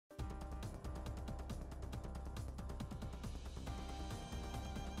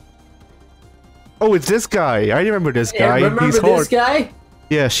Oh, it's this guy. I remember this guy. Yeah, remember He's this hard. guy?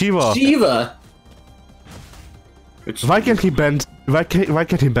 Yeah, Shiva. Shiva. Why can't he bend? Why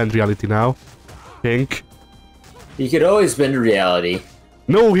can't he bend reality now? Think. He could always bend reality.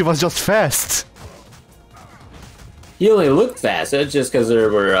 No, he was just fast. He only looked fast. That's just because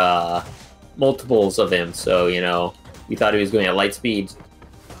there were multiples of him. So you know, we thought he was going at light speed.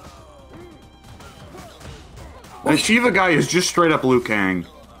 The Shiva guy is just straight up Liu Kang.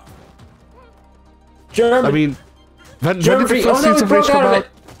 German. I mean, when did German. the Oh first no, Streets he of Rage broke come out of out?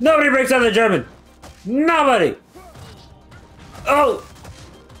 it. Nobody breaks out of the German. Nobody. Oh.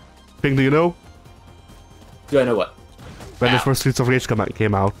 Ping, do you know? Do I know what? When the first Streets of Rage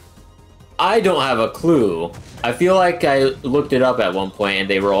came out? I don't have a clue. I feel like I looked it up at one point and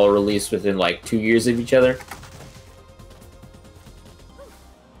they were all released within like 2 years of each other.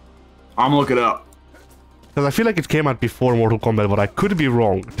 I'm gonna look it up. Because I feel like it came out before Mortal Kombat, but I could be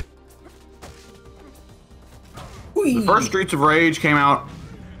wrong. The first Streets of Rage came out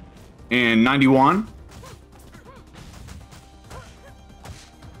in '91.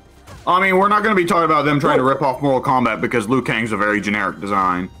 I mean, we're not going to be talking about them trying to rip off Mortal Kombat because Liu Kang's a very generic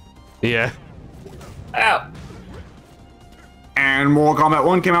design. Yeah. Ow. And Mortal Kombat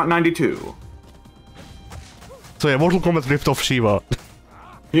 1 came out in '92. So yeah, Mortal Kombat ripped off Shiva.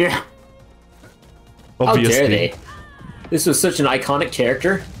 Yeah. Obviously. How dare they? This was such an iconic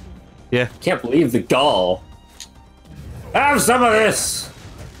character. Yeah. Can't believe the gall. Have some of this!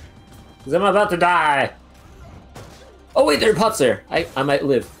 Because I'm about to die. Oh wait, there are pots there. I might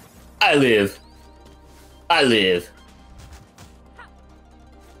live. I live. I live.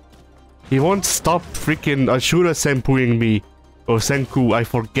 He won't stop freaking Ashura Senpuing me. Or Senku, I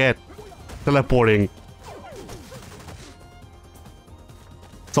forget. Teleporting.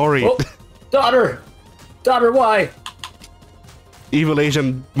 Sorry. Oh, daughter! Daughter, why? Evil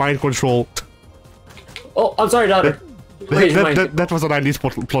Asian mind control. Oh, I'm sorry, daughter. Wait, That was a 90s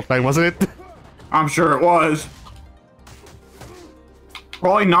plotline, wasn't it? I'm sure it was.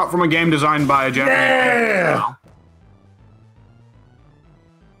 Probably not from a game designed by a Japanese. Yeah!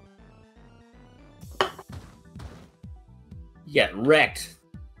 You got wrecked.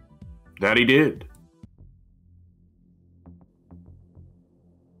 That he did.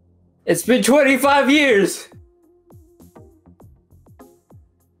 It's been 25 years!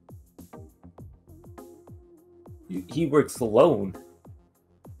 He works alone.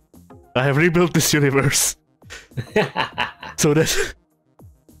 I have rebuilt this universe. So that...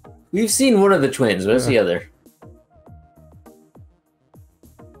 We've seen one of the twins. What's the other?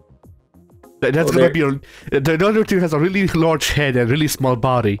 That's gonna be a... The other two has a really large head and really small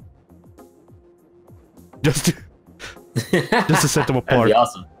body. Just to set them apart. That'd be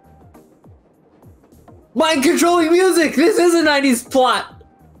awesome. Mind controlling music! This is a 90s plot!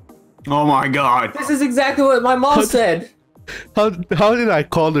 Oh my god. This is exactly what my mom said! How did I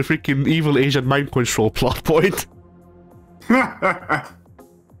call the freaking evil Asian mind control plot point?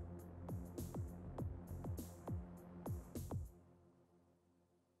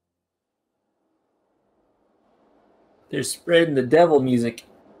 They're spreading the devil music.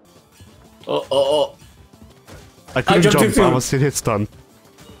 Oh. I couldn't jumped too jump, I soon. was hit stun.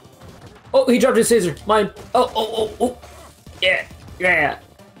 Oh, he dropped his scissor. Mine. Oh. Yeah.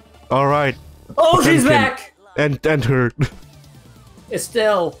 Alright. Oh, she's Potemkin. back! And her.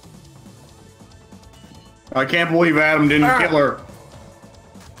 Estelle. I can't believe Adam didn't kill her.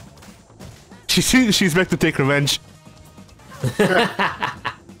 She's back to take revenge.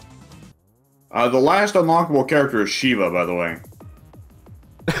 The last unlockable character is Shiva, by the way.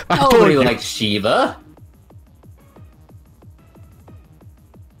 Nobody likes Shiva.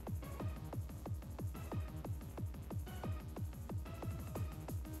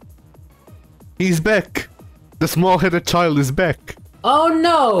 He's back. The small-headed child is back. Oh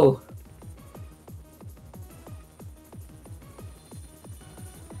no!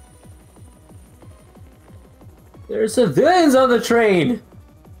 There are civilians on the train!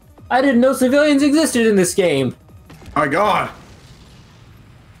 I didn't know civilians existed in this game. My god.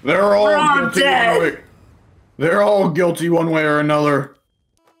 They're all guilty one way. They're all guilty one way or another.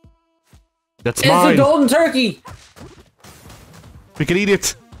 That's It's mine. a golden turkey! We can eat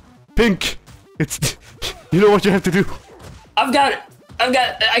it. Pink. It's... You know what you have to do. I've got it!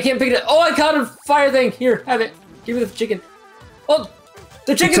 I can't pick it up. Oh, I caught a fire thing! Here, have it. Give me the chicken. Oh!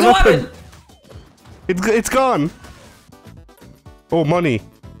 The chicken's It's a a weapon! It's gone. Oh, money.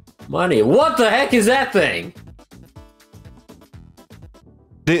 Money. What the heck is that thing?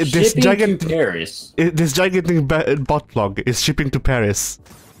 This Shipping gigantic... to Paris. This gigantic bot plug is shipping to Paris.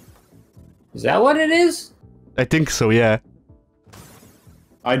 Is that what it is? I think so, yeah.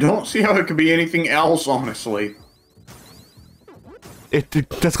 I don't see how it could be anything else, honestly. That's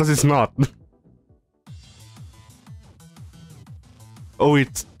because it's not. Oh,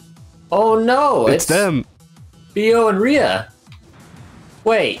 it's... Oh no! It's them! Bio and Rhea!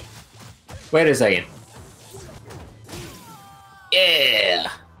 Wait a second.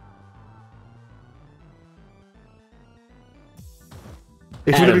 Yeah!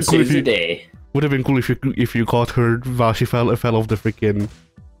 It would have been cool if you... Day. Would have been cool if you caught her while she fell off the freaking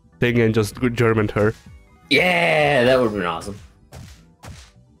thing and just Germaned her. Yeah, that would have been awesome.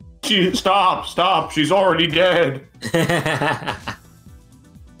 Stop! She's already dead.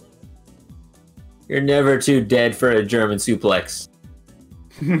 You're never too dead for a German suplex.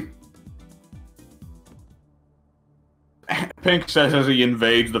 Pink says as he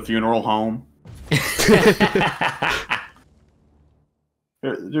invades the funeral home.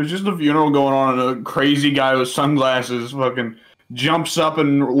 There's just a funeral going on, and a crazy guy with sunglasses fucking jumps up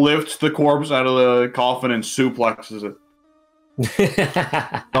and lifts the corpse out of the coffin and suplexes it.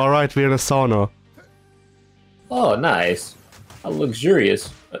 Alright, we're in a sauna. Oh, nice. How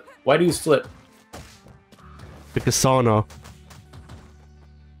luxurious. Why do you slip? Because sauna.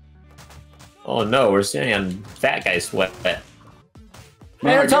 Oh no, we're standing on fat guy sweat. My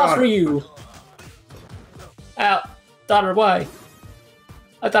Man, toss God. for you! Ow. Daughter, why?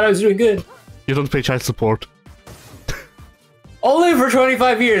 I thought I was doing good. You don't pay child support. Only for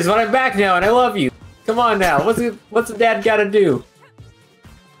 25 years, but I'm back now and I love you. Come on now, what's the dad gotta do?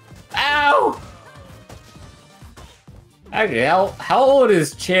 Ow! Actually, how old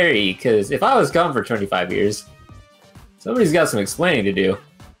is Cherry? Because if I was gone for 25 years, somebody's got some explaining to do.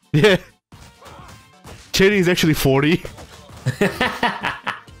 Yeah. Cherry is actually 40.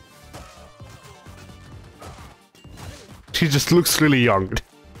 She just looks really young.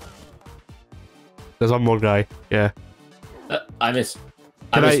 There's one more guy. Yeah. I missed.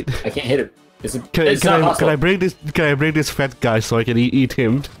 Can I can't hit him. Can I break this? Can I break this fat guy so I can eat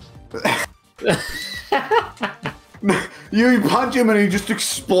him? You punch him and he just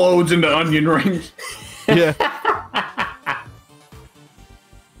explodes into onion rings. Yeah.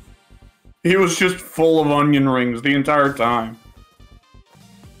 He was just full of onion rings the entire time.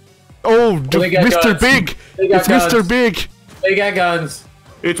 Oh, they got Mr. guns. Big! They got It's Mr. guns. Big! They got guns.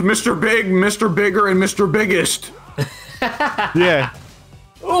 It's Mr. Big, Mr. Bigger, and Mr. Biggest. Yeah.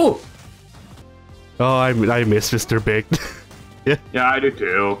 Ooh! Oh, I miss Mr. Big. Yeah. Yeah, I do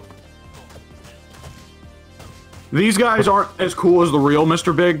too. These guys aren't as cool as the real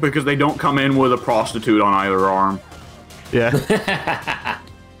Mr. Big because they don't come in with a prostitute on either arm. Yeah.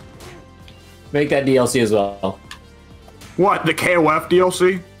 Make that DLC as well. What, the KOF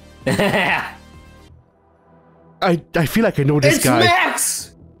DLC? I feel like I know this It's guy.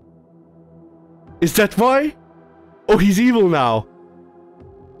 Max! Is that why? Oh, he's evil now.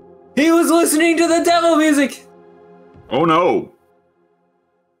 He was listening to the devil music! Oh no.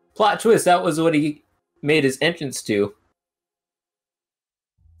 Plot twist, that was what he made his entrance to.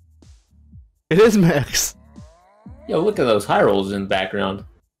 It is Max. Yo, look at those high rolls in the background.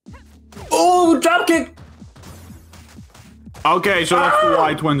 Oh, dropkick! Okay, so that's the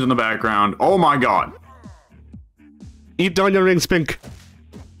Y twins in the background. Oh my god. Eat down your rings, Pink.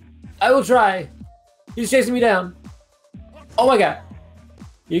 I will try. He's chasing me down. Oh my god.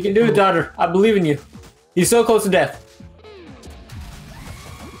 You can do it, daughter. I believe in you. He's so close to death.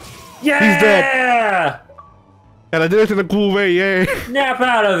 Yeah! He's dead. And I did it in a cool way, yay. Snap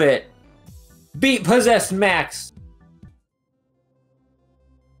out of it. Beat possessed Max.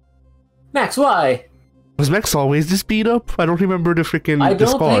 Max, why? Was Max always this beat up? I don't remember the freaking I the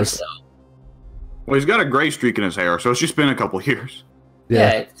don't think scars. so. Well, he's got a gray streak in his hair, so it's just been a couple years.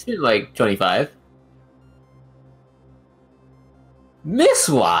 Yeah, it's been like 25. Miss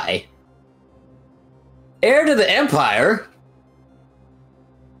Y? Heir to the Empire?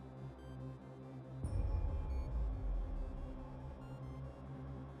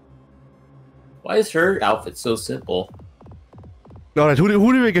 Why is her outfit so simple? Alright, who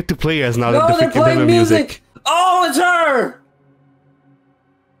do we get to play as now No, that the they're freaking playing demo music! Oh, it's her!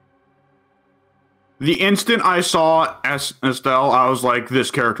 The instant I saw Estelle, I was like,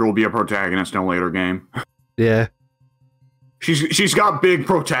 this character will be a protagonist in a later game. Yeah. She's got big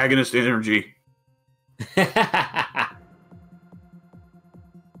protagonist energy.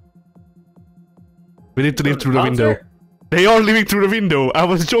 We need to leave through the window. Concert? They are leaving through the window. I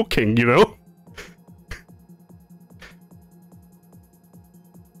was joking, you know?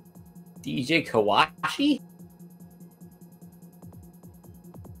 DJ Kawashi?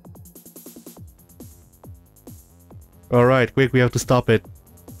 Alright, quick, we have to stop it.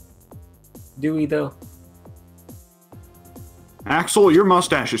 Do we though? Axel, your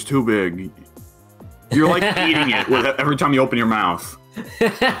mustache is too big. You're like eating it with every time you open your mouth.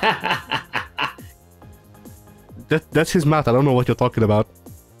 That's his mouth. I don't know what you're talking about.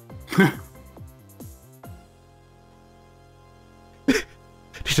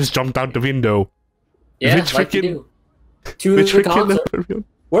 He just jumped out the window. Yeah, Which like you freaking... do. To Which the freaking... console.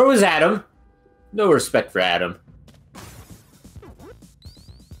 Where was Adam? No respect for Adam.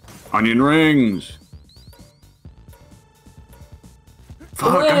 Onion rings.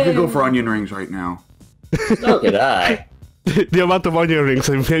 Fuck, I could go for onion rings right now. So could I. The amount of onion rings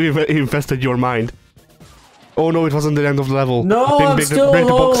maybe infested your mind. Oh no, it wasn't the end of the level. No, I'm still break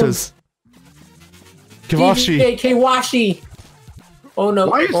the alone. boxes. Kiwashi. Kiwashi. Oh no.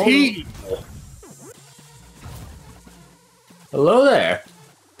 Why is he? Hello there.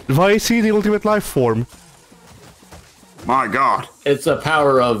 Why is he the ultimate life form? My god. It's the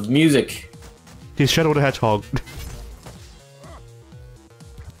power of music. He's Shadow the Hedgehog.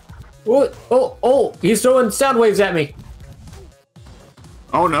 Oh, he's throwing sound waves at me.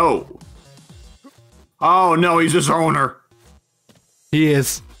 Oh no. Oh no, he's his owner. He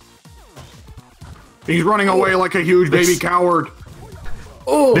is. He's running away like a huge baby coward.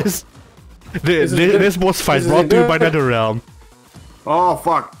 Oh, This boss fight brought to you by NetherRealm. Oh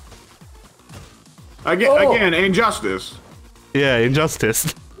fuck. Again, injustice. Yeah,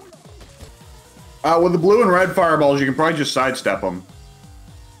 injustice. With the blue and red fireballs, you can probably just sidestep them.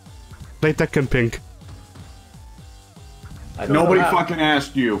 Play Tekken Pink. Nobody fucking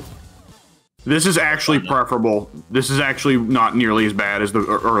asked you. This is actually preferable. This is actually not nearly as bad as the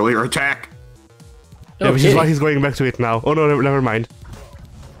earlier attack. Yeah, which is why he's going back to it now. Oh no, never mind.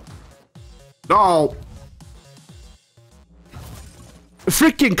 Oh!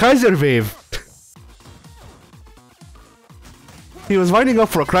 Freaking Kaiser Wave! He was winding up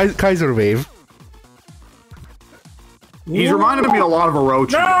for a Kaiser Wave. He's reminded me a lot of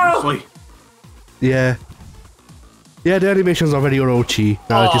Orochi, honestly. Yeah. Yeah, the animations are very Orochi,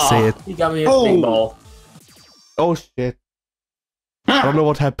 now that you say it. He got me a big ball. Oh shit. I don't know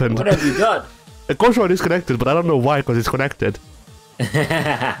what happened. What have you done? The controller is disconnected, but I don't know why, because it's connected. Did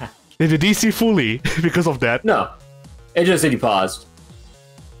you DC fully because of that? No. It just said you paused.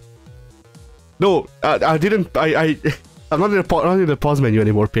 No, I didn't. I'm not in the pause menu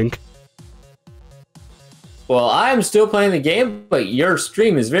anymore, Pink. Well, I'm still playing the game, but your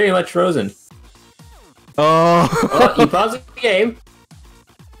stream is very much frozen. Oh, You paused the game.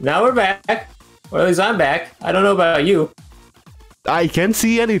 Now we're back. Or at least I'm back. I don't know about you. I can't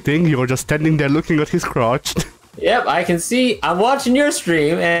see anything. You're just standing there looking at his crotch. Yep, I can see. I'm watching your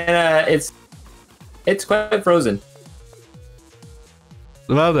stream, and it's quite frozen.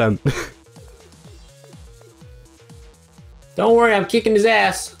 Well then. Don't worry, I'm kicking his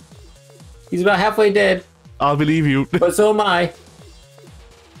ass. He's about halfway dead, I'll believe you. but so am I.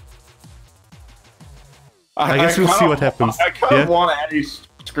 I guess we'll see what happens. I kind of want Addy's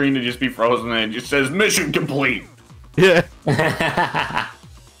screen to just be frozen and it just says mission complete. Yeah.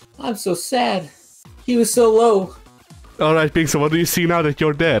 I'm so sad. He was so low. Alright, Pink, so what do you see now that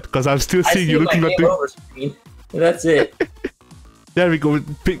you're dead? Because I'm still seeing you looking at the over screen. That's it. There we go.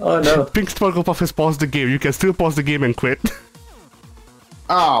 Pink, Oh no. Pink's Sparkle Puff has paused the game. You can still pause the game and quit.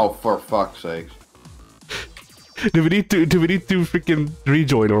 Oh, for fuck's sake. Do we need to freaking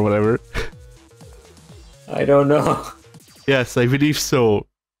rejoin or whatever? I don't know. Yes, I believe so.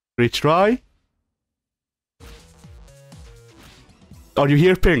 Retry? Are you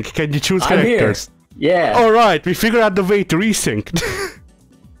here, Pink? Can you choose I'm characters? Here. Yeah. Alright, we figured out the way to resync.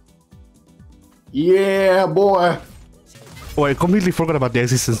 Yeah, boy. Oh, I completely forgot about the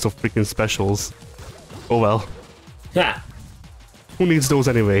existence of freaking specials. Oh well. Ha. Who needs those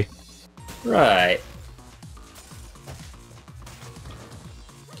anyway? Right.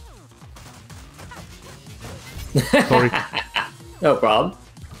 Sorry. No problem.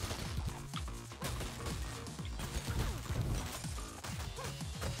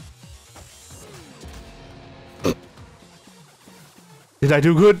 Did I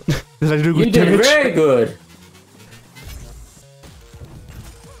do good? Did I do good You did damage? very good.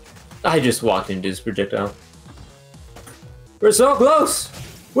 I just walked into his projectile. We're so close.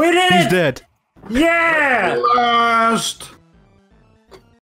 We did He's it. dead. Yeah. Last.